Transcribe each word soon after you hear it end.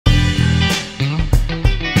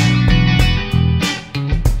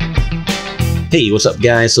Hey, what's up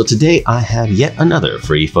guys? So today I have yet another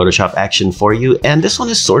free Photoshop action for you, and this one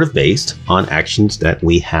is sort of based on actions that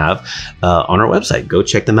we have on our website. Go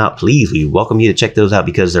check them out, please. We welcome you to check those out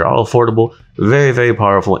because they're all affordable, very, very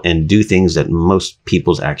powerful, and do things that most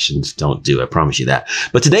people's actions don't do. I promise you that.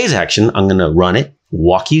 But today's action, I'm going to run it,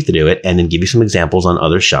 walk you through it, and then give you some examples on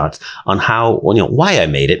other shots on how, why I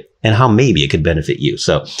made it and how maybe it could benefit you.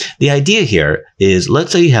 So the idea here is,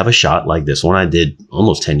 let's say you have a shot like this one I did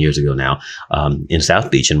almost 10 years ago now in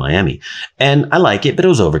South Beach in Miami. And I like it, but it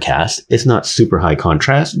was overcast. It's not super high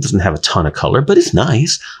contrast. It doesn't have a ton of color, but it's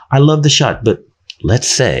nice. I love the shot, but let's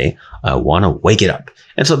say I want to wake it up.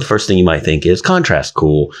 And so the first thing you might think is contrast,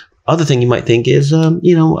 cool. Other thing you might think is,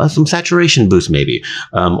 some saturation boost maybe,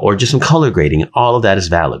 or just some color grading. All of that is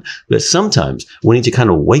valid. But sometimes we need to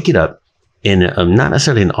kind of wake it up in not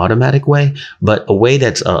necessarily an automatic way, but a way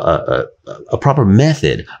that's a proper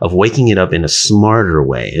method of waking it up in a smarter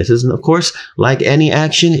way. This isn't, of course, like any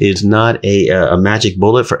action, it's not a magic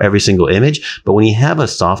bullet for every single image. But when you have a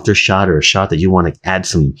softer shot or a shot that you want to add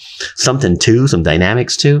some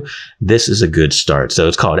dynamics to, this is a good start. So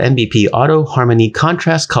it's called NBP Auto Harmony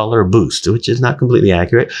Contrast Color Boost, which is not completely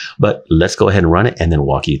accurate, but let's go ahead and run it and then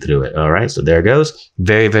walk you through it. All right, so there it goes.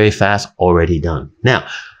 Very, very fast, already done. Now,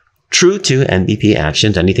 true to NBP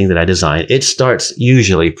actions, anything that I design, it starts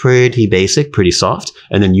usually pretty basic, pretty soft,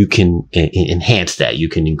 and then you can enhance that. You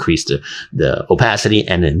can increase the opacity,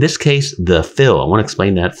 and in this case, the fill. I want to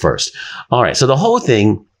explain that first. All right, so the whole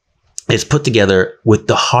thing is put together with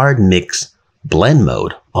the hard mix blend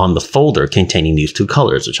mode on the folder containing these two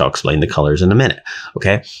colors, which I'll explain the colors in a minute,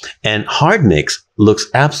 okay? And hard mix looks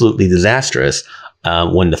absolutely disastrous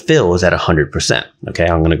when the fill is at 100%, okay?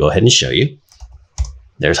 I'm going to go ahead and show you.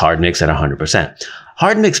 There's hard mix at 100%.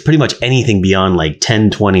 Hard mix pretty much anything beyond like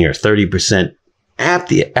 10, 20, or 30% at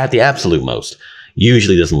the absolute most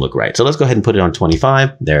usually doesn't look right. So let's go ahead and put it on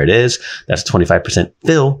 25. There it is. That's 25%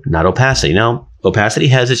 fill, not opacity. Now, opacity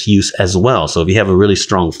has its use as well. So if you have a really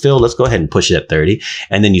strong fill, let's go ahead and push it at 30,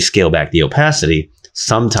 and then you scale back the opacity.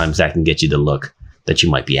 Sometimes that can get you the look that you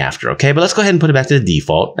might be after, okay? But let's go ahead and put it back to the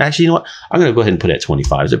default. Actually, you know what? I'm going to go ahead and put it at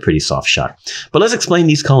 25. It's a pretty soft shot. But let's explain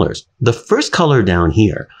these colors. The first color down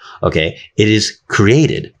here, okay, it is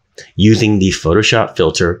created using the Photoshop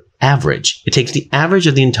filter average. It takes the average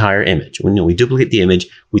of the entire image. When we duplicate the image,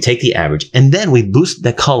 we take the average, and then we boost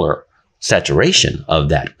the color saturation of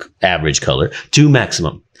that average color to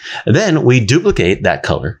maximum. Then we duplicate that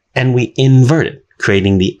color and we invert it,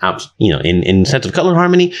 creating the, in sense of color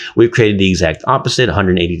harmony, we've created the exact opposite,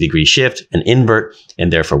 180-degree shift, an invert,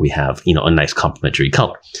 and therefore we have, a nice complementary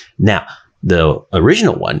color. Now, the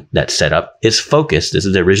original one that's set up is focused. This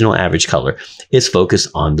is the original average color. Is focused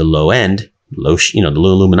on the low end, the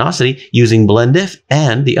low luminosity using blend if,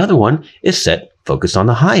 and the other one is set focused on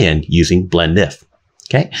the high end using blend if.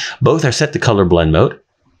 Okay, both are set to color blend mode.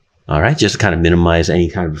 All right, just to kind of minimize any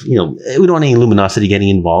kind of, we don't want any luminosity getting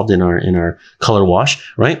involved in our color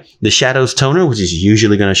wash, right? The shadows toner, which is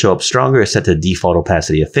usually going to show up stronger, is set to default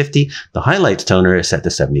opacity of 50. The highlights toner is set to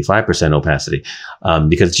 75% opacity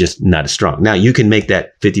because it's just not as strong. Now, you can make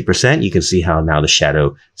that 50%. You can see how now the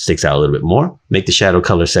shadow sticks out a little bit more. Make the shadow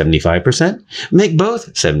color 75%. Make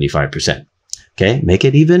both 75%. Okay, make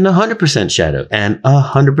it even 100% shadow and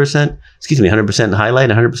 100% highlight,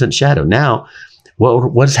 100% shadow. Now,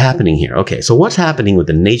 what's happening here? Okay, so what's happening with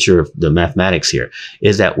the nature of the mathematics here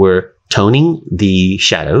is that we're toning the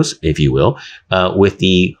shadows, if you will, with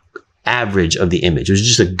the average of the image, which is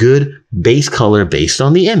just a good base color based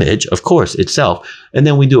on the image, of course, itself. And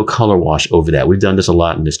then we do a color wash over that. We've done this a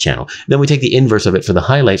lot in this channel. Then we take the inverse of it for the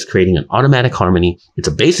highlights, creating an automatic harmony. It's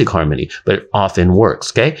a basic harmony, but it often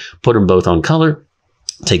works, okay? Put them both on color,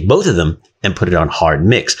 take both of them and put it on hard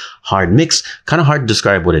mix. Hard mix, kind of hard to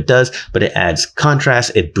describe what it does, but it adds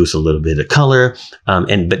contrast. It boosts a little bit of color,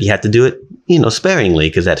 but you have to do it, sparingly,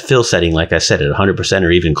 because that fill setting, like I said, at 100%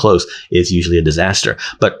 or even close is usually a disaster.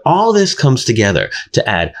 But all this comes together to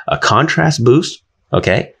add a contrast boost,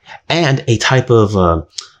 okay, and a type of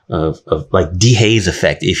like dehaze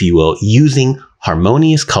effect, if you will, using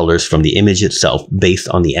harmonious colors from the image itself based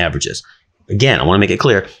on the averages. Again, I want to make it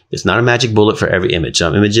clear, it's not a magic bullet for every image.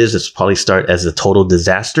 Some images, it's probably start as a total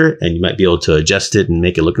disaster, and you might be able to adjust it and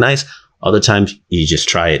make it look nice. Other times, you just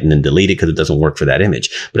try it and then delete it because it doesn't work for that image.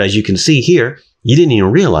 But as you can see here, you didn't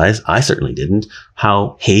even realize, I certainly didn't,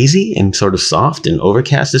 how hazy and sort of soft and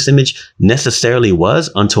overcast this image necessarily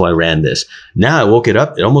was until I ran this. Now I woke it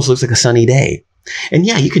up, it almost looks like a sunny day. And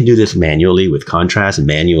yeah, you can do this manually with contrast,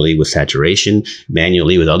 manually with saturation,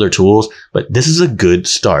 manually with other tools, but this is a good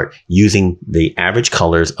start using the average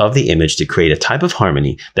colors of the image to create a type of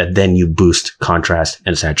harmony that then you boost contrast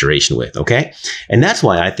and saturation with, okay? And that's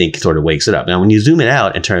why I think it sort of wakes it up. Now, when you zoom it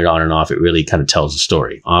out and turn it on and off, it really kind of tells the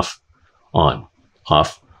story. Off, on,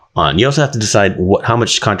 off, on. You also have to decide how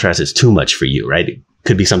much contrast is too much for you, right? It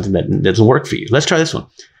could be something that doesn't work for you. Let's try this one.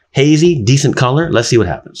 Hazy, decent color. Let's see what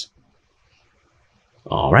happens.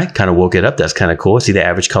 All right, kind of woke it up. That's kind of cool. See the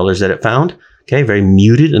average colors that it found. Okay, very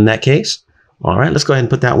muted in that case. All right, let's go ahead and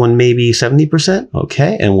put that one maybe 70%.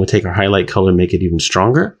 Okay, and we'll take our highlight color, make it even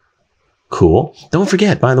stronger. Cool. Don't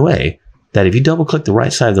forget, by the way, that if you double click the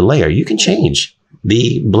right side of the layer, you can change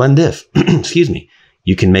the blend diff. Excuse me.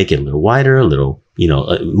 You can make it a little wider, a little,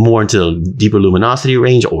 more into a deeper luminosity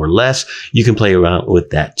range or less. You can play around with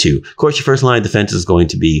that too. Of course, your first line of defense is going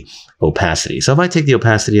to be opacity. So if I take the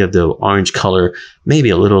opacity of the orange color, maybe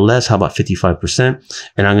a little less, how about 55%?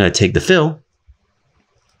 And I'm going to take the fill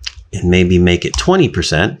and maybe make it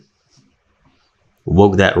 20%.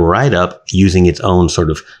 Woke that right up using its own sort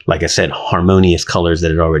of, like I said, harmonious colors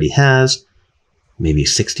that it already has. Maybe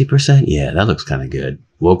 60%. Yeah, that looks kind of good.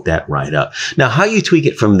 Woke that right up. Now, how you tweak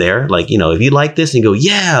it from there, like, if you like this and go,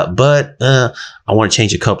 yeah, but I want to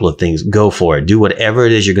change a couple of things, go for it. Do whatever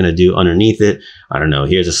it is you're going to do underneath it. I don't know.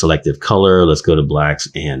 Here's a selective color. Let's go to blacks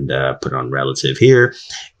and put on relative here.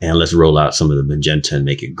 And let's roll out some of the magenta and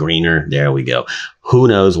make it greener. There we go. Who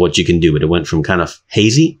knows what you can do, but it went from kind of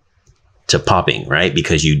hazy to popping, right?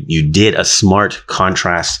 Because you did a smart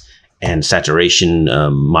contrast and saturation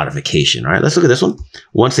modification. All right, let's look at this one.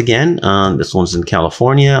 Once again, this one's in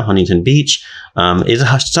California, Huntington Beach. It's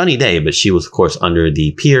a sunny day, but she was, of course, under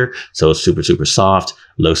the pier. So it's super, super soft,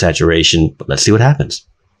 low saturation. But let's see what happens.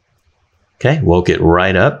 Okay, woke it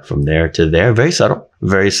right up from there to there. Very subtle,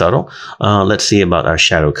 very subtle. Let's see about our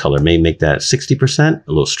shadow color. Maybe make that 60%, a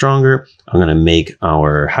little stronger. I'm going to make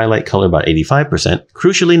our highlight color about 85%.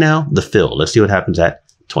 Crucially now, the fill. Let's see what happens at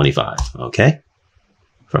 25, okay?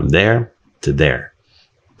 From there to there,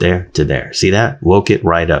 there to there. See that? Woke it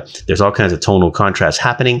right up. There's all kinds of tonal contrast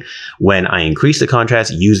happening. When I increase the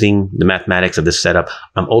contrast using the mathematics of this setup,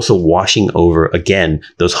 I'm also washing over, again,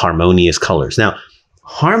 those harmonious colors. Now,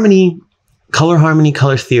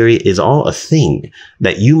 color theory is all a thing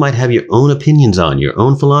that you might have your own opinions on, your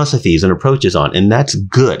own philosophies and approaches on, and that's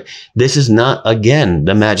good. This is not, again,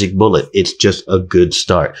 the magic bullet. It's just a good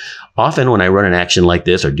start. Often when I run an action like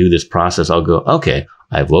this or do this process, I'll go, okay,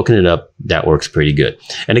 I've woken it up. That works pretty good.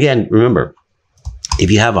 And again, remember,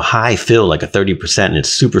 if you have a high fill, like a 30%, and it's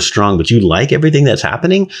super strong, but you like everything that's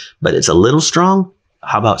happening, but it's a little strong,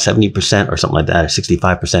 how about 70% or something like that, or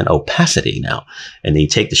 65% opacity now? And then you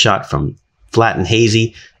take the shot from flat and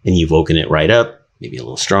hazy, and you've woken it right up, maybe a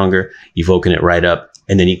little stronger. You've woken it right up,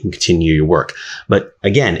 and then you can continue your work. But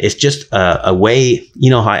again, it's just a way,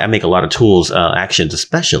 how I make a lot of tools, actions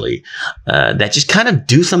especially, that just kind of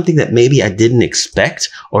do something that maybe I didn't expect,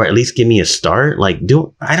 or at least give me a start. Like,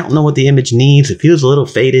 I don't know what the image needs. It feels a little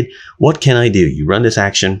faded. What can I do? You run this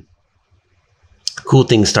action, cool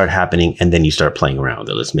things start happening, and then you start playing around with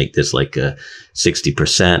it. Let's make this like a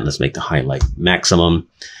 60%. Let's make the highlight maximum.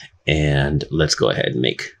 And let's go ahead and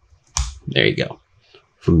make, there you go,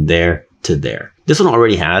 from there to there. This one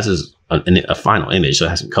already has a final image, so it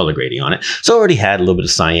has some color grading on it. So I already had a little bit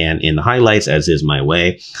of cyan in the highlights, as is my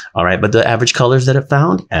way. All right, but the average colors that it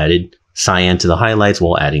found added cyan to the highlights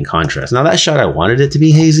while adding contrast. Now that shot, I wanted it to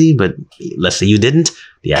be hazy, but let's say you didn't.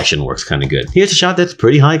 The action works kind of good. Here's a shot that's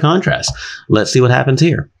pretty high contrast. Let's see what happens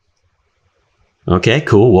here. Okay,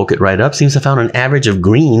 cool. Woke it right up. Seems to have found an average of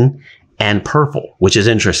green and purple, which is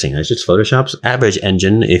interesting. It's just Photoshop's average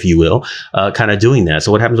engine, if you will, kind of doing that.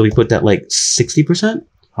 So what happens when we put that like 60%?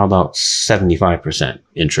 How about 75%?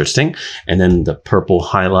 Interesting. And then the purple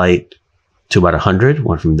highlight to about 100,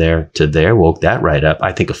 went from there to there, woke that right up.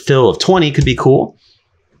 I think a fill of 20 could be cool.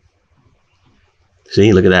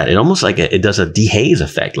 See, look at that. It almost like it does a dehaze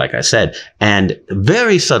effect, like I said, and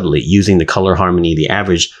very subtly using the color harmony, the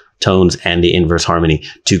average tones, and the inverse harmony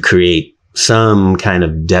to create some kind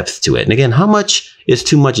of depth to it. And again, how much is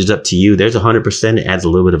too much is up to you. There's 100%. It adds a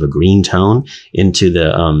little bit of a green tone into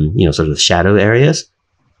the, sort of the shadow areas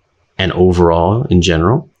and overall in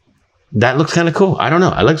general. That looks kind of cool. I don't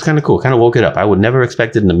know. It looks kind of cool. Kind of woke it up. I would never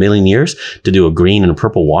expect it in a million years to do a green and a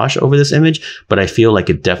purple wash over this image, but I feel like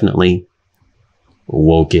it definitely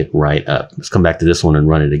woke it right up. Let's come back to this one and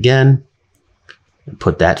run it again. And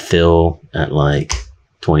put that fill at like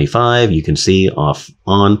 25. You can see off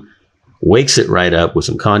on. Wakes it right up with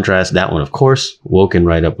some contrast. That one, of course, woken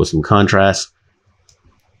right up with some contrast.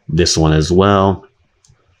 This one as well.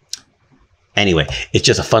 Anyway, it's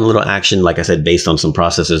just a fun little action, like I said, based on some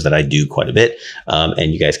processes that I do quite a bit.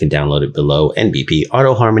 And you guys can download it below. NBP,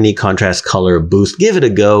 Auto Harmony, Contrast, Color, Boost. Give it a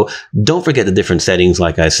go. Don't forget the different settings.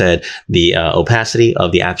 Like I said, the opacity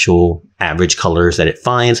of the actual average colors that it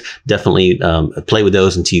finds. Definitely play with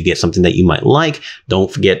those until you get something that you might like.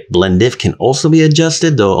 Don't forget blend diff can also be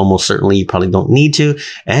adjusted, though almost certainly you probably don't need to.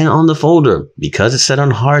 And on the folder, because it's set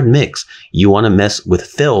on hard mix, you want to mess with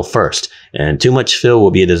fill first. And too much fill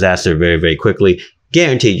will be a disaster very, very quickly.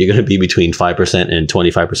 Guaranteed you're going to be between 5% and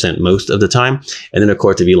 25% most of the time. And then, of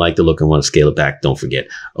course, if you like the look and want to scale it back, don't forget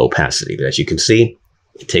opacity. But as you can see,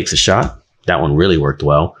 it takes a shot. That one really worked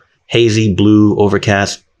well. Hazy, blue,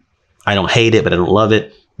 overcast. I don't hate it, but I don't love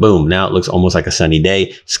it. Boom. Now it looks almost like a sunny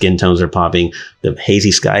day. Skin tones are popping. The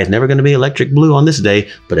hazy sky is never going to be electric blue on this day,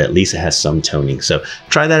 but at least it has some toning. So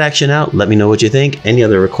try that action out. Let me know what you think. Any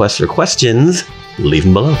other requests or questions, leave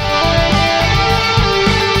them below.